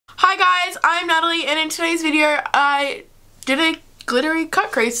Hi guys, I'm Natalie, and in today's video I did a glittery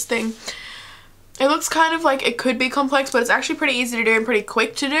cut crease thing. It looks kind of like it could be complex, but it's actually pretty easy to do and pretty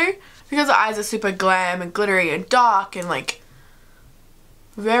quick to do because the eyes are super glam and glittery and dark and like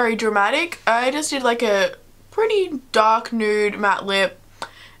very dramatic. I just did like a pretty dark nude matte lip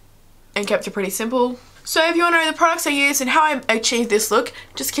and kept it pretty simple. So if you want to know the products I use and how I achieved this look,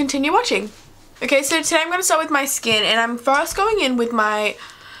 just continue watching. Okay, so today I'm going to start with my skin, and I'm first going in with my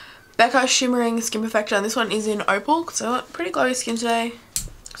Becca Shimmering Skin Perfector, and this one is in Opal, so I got pretty glowy skin today.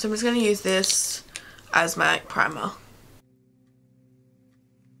 So I'm just going to use this as my primer.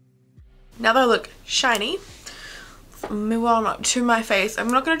 Now that I look shiny, move on to my face. I'm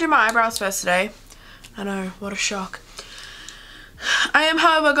not going to do my eyebrows first today. I know, what a shock. I am,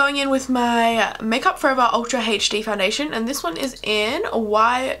 however, going in with my Makeup Forever Ultra HD foundation, and this one is in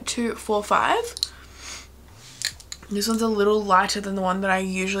Y245. This one's a little lighter than the one that I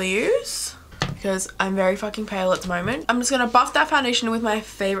usually use because I'm very fucking pale at the moment. I'm just going to buff that foundation with my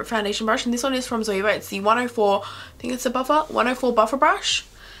favourite foundation brush, and this one is from Zoeva. It's the 104, I think it's the 104 buffer brush,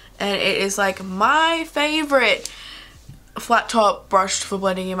 and it is like my favourite flat top brush for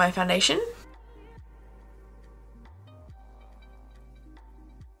blending in my foundation.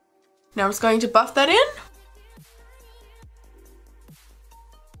 Now I'm just going to buff that in.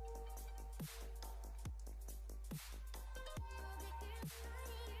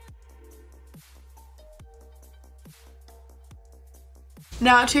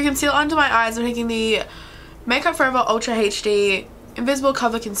 Now to conceal under my eyes, I'm taking the Makeup Forever Ultra HD Invisible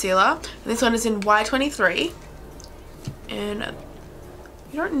Cover Concealer. And this one is in Y23. And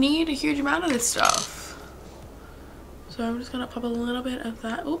you don't need a huge amount of this stuff. So I'm just going to pop a little bit of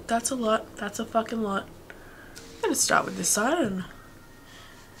that. Oh, that's a lot. That's a fucking lot. I'm going to start with this side and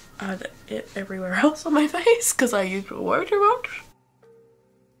add it everywhere else on my face because I use it way too much.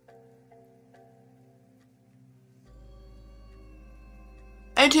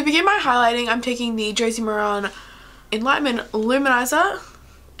 And to begin my highlighting, I'm taking the Josie Maran Enlightenment Luminizer,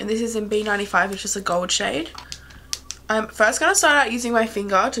 and this is in B95, it's just a gold shade. I'm first going to start out using my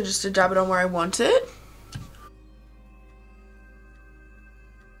finger to dab it on where I want it.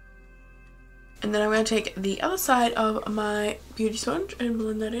 And then I'm going to take the other side of my beauty sponge and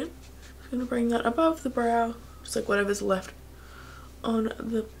blend that in. I'm going to bring that above the brow, just like whatever's left on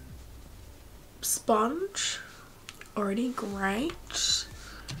the sponge. Already great.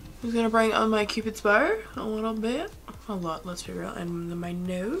 I'm just going to bring on my Cupid's bow a little bit. A lot, let's be real. And then my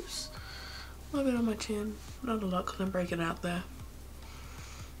nose. A little bit on my chin. Not a lot because I'm breaking out there.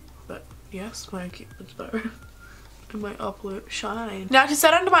 But yes, my Cupid's bow. And my up lip shine. Now to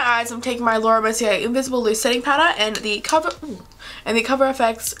set under my eyes, I'm taking my Laura Mercier Invisible Loose Setting Powder and the Cover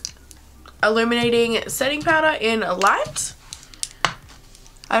FX Illuminating Setting Powder in Light.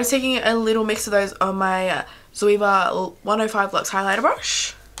 I was taking a little mix of those on my Zoeva 105 Luxe Highlighter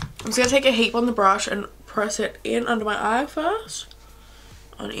brush. I'm just going to take a heap on the brush and press it in under my eye first.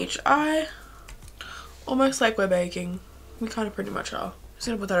 On each eye. Almost like we're baking. We kind of pretty much are. I'm just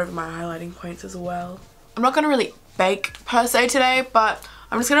going to put that over my highlighting points as well. I'm not going to really bake per se today, but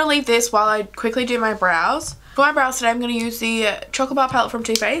I'm just going to leave this while I quickly do my brows. For my brows today, I'm going to use the Chocolate Bar palette from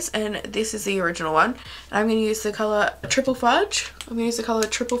Too Faced, and this is the original one. And I'm going to use the colour Triple Fudge. I'm going to use the colour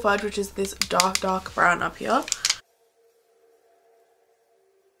Triple Fudge, which is this dark brown up here.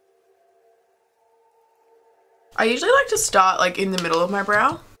 I usually like to start like in the middle of my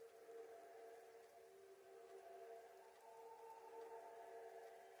brow.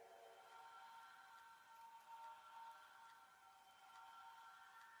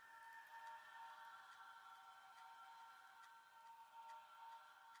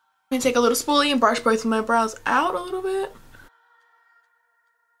 I'm going to take a little spoolie and brush both of my brows out a little bit.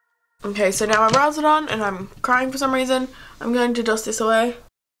 Okay, so now my brows are done and I'm crying for some reason. I'm going to dust this away.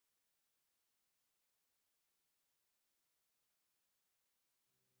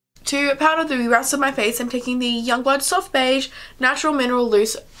 To powder the rest of my face, I'm taking the Youngblood Soft Beige Natural Mineral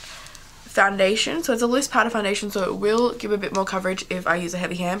Loose Foundation. So it's a loose powder foundation, so it will give a bit more coverage if I use a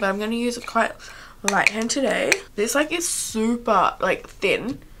heavy hand, but I'm going to use a quite light hand today. This like is super like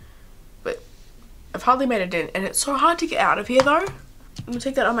thin. I've hardly made a dent, and it's so hard to get out of here though. I'm going to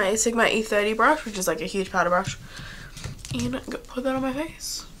take that on my Sigma E30 brush, which is like a huge powder brush, and put that on my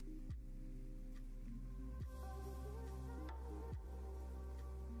face.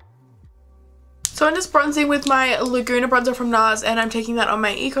 So I'm just bronzing with my Laguna bronzer from NARS, and I'm taking that on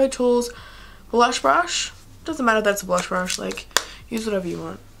my Eco Tools blush brush. Doesn't matter if that's a blush brush, like use whatever you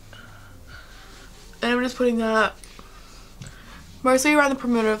want. And I'm just putting that mostly around the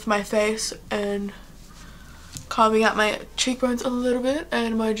perimeter of my face and carving out my cheekbones a little bit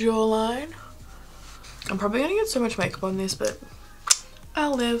and my jawline. I'm probably gonna get so much makeup on this, but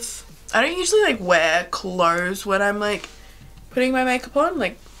I'll live. I don't usually like wear clothes when I'm like putting my makeup on.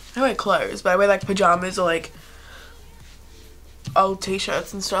 Like I wear clothes, but I wear like pajamas or like old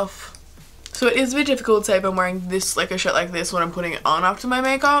t-shirts and stuff. So it is a bit difficult, say, if I'm wearing this, like a shirt like this, when I'm putting it on after my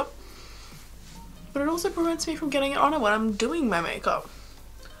makeup. But it also prevents me from getting it on when I'm doing my makeup.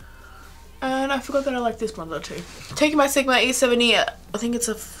 And I forgot that I like this bronzer too. Taking my Sigma E70, I think it's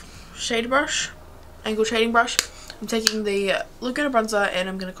a shade brush, angle shading brush. I'm taking the Laguna bronzer and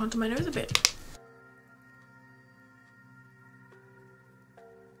I'm going to contour my nose a bit.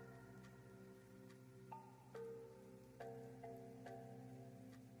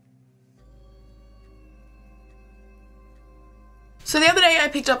 So the other day I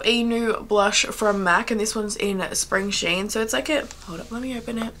picked up a new blush from MAC, and this one's in Spring Sheen. So it's like a, hold up, let me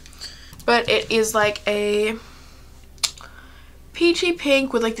open it. But it is like a peachy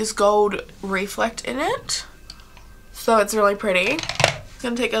pink with like this gold reflect in it. So it's really pretty. I'm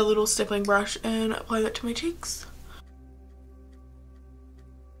gonna take a little stippling brush and apply that to my cheeks.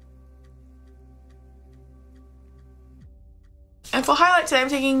 And for highlight today, I'm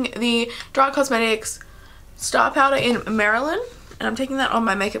taking the Dry Cosmetics Star Powder in Maryland. And I'm taking that on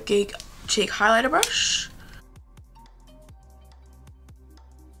my Makeup Geek cheek highlighter brush.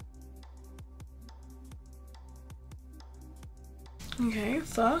 Okay,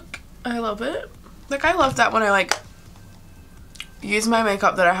 fuck. I love it. Like, I love that when I like use my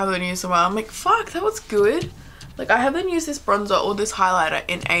makeup that I haven't used in a while. I'm like, fuck, that was good. Like, I haven't used this bronzer or this highlighter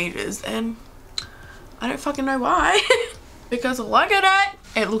in ages, and I don't fucking know why. Because look at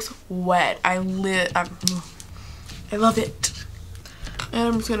it. It looks wet. I love it. And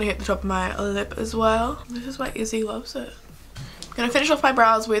I'm just going to hit the top of my lip as well. This is why Izzy loves it. I'm going to finish off my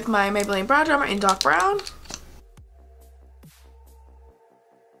brows with my Maybelline Brow Drummer in dark brown.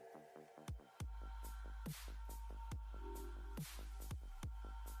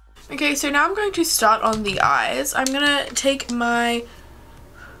 Okay, so now I'm going to start on the eyes. I'm going to take my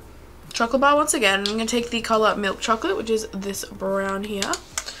chocolate bar once again. I'm going to take the colour Milk Chocolate, which is this brown here.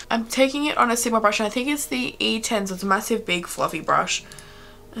 I'm taking it on a Sigma brush, and I think it's the E10, so it's a massive, big, fluffy brush.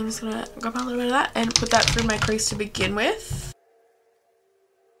 I'm just going to grab a little bit of that and put that through my crease to begin with.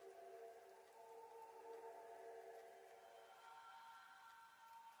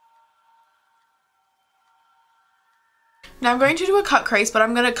 Now I'm going to do a cut crease, but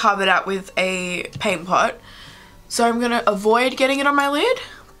I'm going to carve it out with a paint pot. So I'm going to avoid getting it on my lid,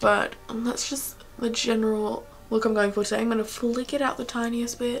 but that's just the general look I'm going for today. I'm going to flick it out the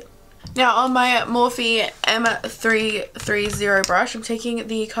tiniest bit. Now on my Morphe M330 brush, I'm taking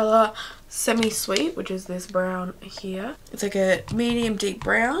the colour Semi Sweet, which is this brown here. It's like a medium deep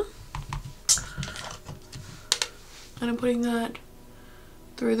brown. And I'm putting that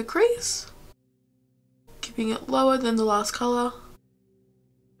through the crease, keeping it lower than the last colour.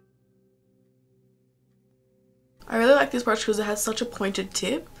 I really like this brush because it has such a pointed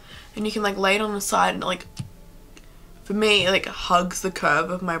tip, and you can like lay it on the side and like, for me, it like hugs the curve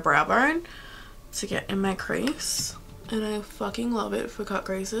of my brow bone to get in my crease, and I fucking love it for cut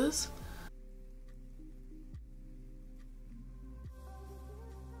creases.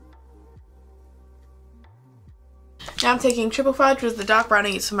 Now I'm taking Triple Fudge, which is the dark brown I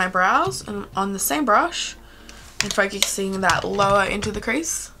use for my brows, and on the same brush, and focusing that lower into the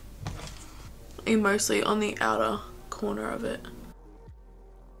crease, and mostly on the outer corner of it.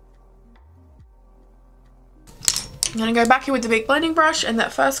 I'm going to go back in with the big blending brush and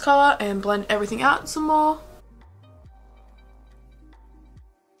that first colour and blend everything out some more.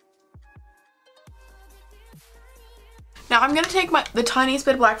 Now I'm going to take the tiniest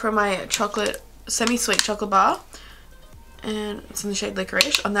bit of black from my chocolate, semi-sweet chocolate bar, and it's in the shade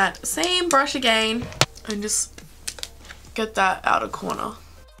Licorice, on that same brush again, and just get that outer corner.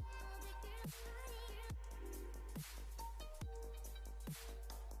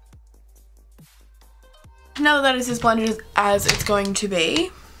 Now that is as blended as it's going to be,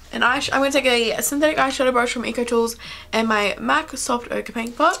 and I'm going to take a synthetic eyeshadow brush from EcoTools and my MAC Soft Ochre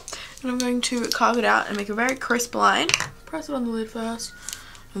Paint Pot, and I'm going to carve it out and make a very crisp line. Press it on the lid first,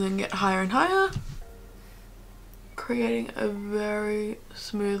 and then get higher and higher, creating a very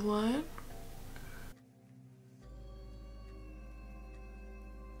smooth line.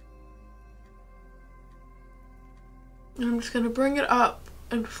 And I'm just going to bring it up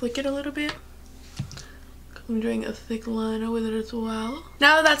and flick it a little bit. I'm doing a thick liner with it as well.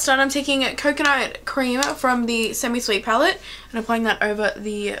 Now that that's done, I'm taking Coconut Cream from the Semi-Sweet palette and applying that over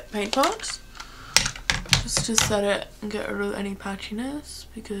the paint pot, just to set it and get rid of any patchiness,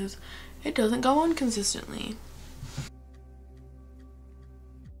 because it doesn't go on consistently.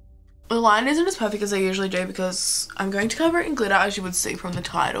 The line isn't as perfect as I usually do because I'm going to cover it in glitter, as you would see from the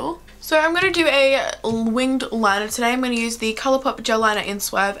title. So I'm going to do a winged liner today. I'm going to use the Colourpop gel liner in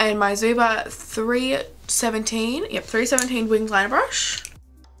Swerve and my Zuba 317 winged liner brush.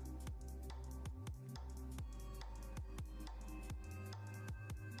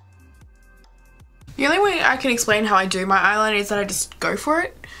 The only way I can explain how I do my eyeliner is that I just go for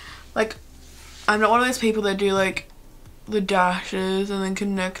it. Like, I'm not one of those people that do like the dashes and then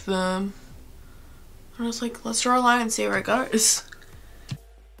connect them. I'm just like, let's draw a line and see where it goes.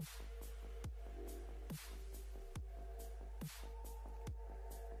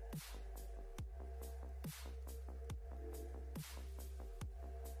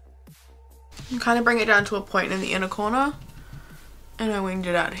 And kind of bring it down to a point in the inner corner. And I winged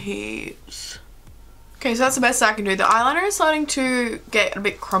it out heaps. Okay, so that's the best I can do. The eyeliner is starting to get a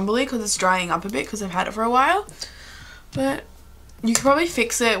bit crumbly because it's drying up a bit because I've had it for a while. But you can probably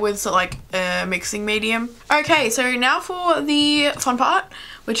fix it with sort of like a mixing medium. Okay, so now for the fun part,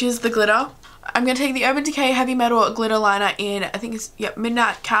 which is the glitter. I'm going to take the Urban Decay Heavy Metal glitter liner in, I think it's, yep,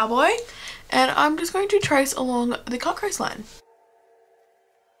 Midnight Cowboy. And I'm just going to trace along the cut crease line.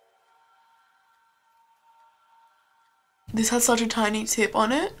 This has such a tiny tip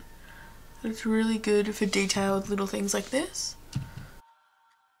on it. It's really good for detailed little things like this.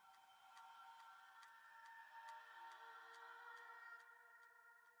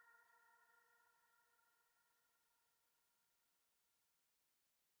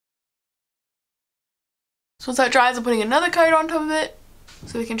 So once that dries, I'm putting another coat on top of it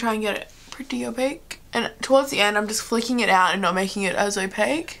so we can try and get it pretty opaque. And towards the end, I'm just flicking it out and not making it as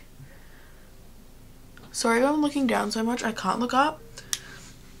opaque. Sorry if I'm looking down so much, I can't look up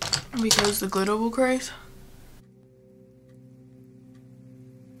because the glitter will crease.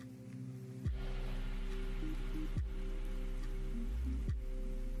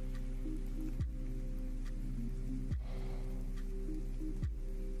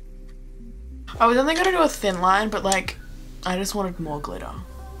 I was only gonna do a thin line, but like, I just wanted more glitter.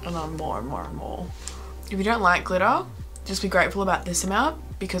 And then more and more and more. If you don't like glitter, just be grateful about this amount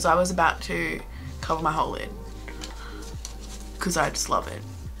because I was about to cover my whole lid. Because I just love it.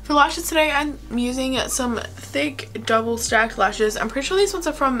 For lashes today, I'm using some thick double stacked lashes. I'm pretty sure these ones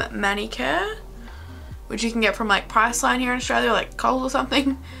are from Manicare, which you can get from like Priceline here in Australia, like Coles or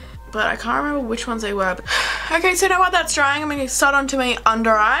something. But I can't remember which ones they were. Okay, so now while that's drying, I'm going to start onto my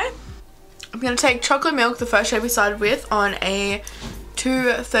under eye. I'm going to take Chocolate Milk, the first shade we started with, on a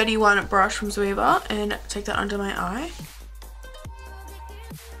 231 brush from Zuba and take that under my eye.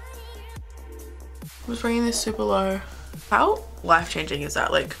 I was bringing this super low. How life-changing is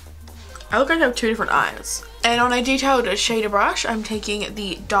that? Like, I look like I have two different eyes. And on a detailed shader brush, I'm taking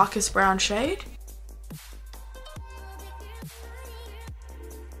the darkest brown shade.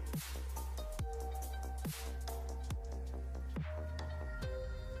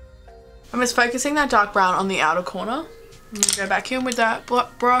 I'm just focusing that dark brown on the outer corner. I'm gonna go back in with that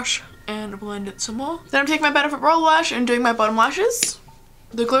brush and blend it some more. Then I'm taking my Benefit Roller Lash and doing my bottom lashes.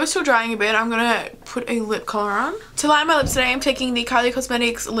 The glue is still drying a bit. I'm gonna put a lip color on. To line my lips today, I'm taking the Kylie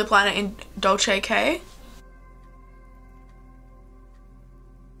Cosmetics lip liner in Dolce K.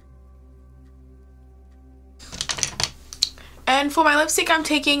 And for my lipstick, I'm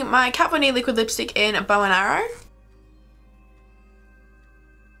taking my Kat Von D liquid lipstick in Bow and Arrow.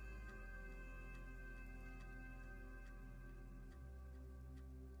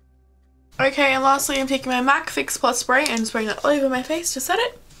 Okay, and lastly, I'm taking my MAC Fix Plus spray and spraying that all over my face to set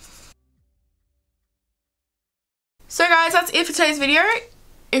it. So guys, that's it for today's video.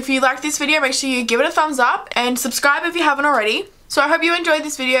 If you liked this video, make sure you give it a thumbs up and subscribe if you haven't already. So I hope you enjoyed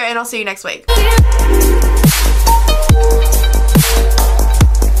this video and I'll see you next week.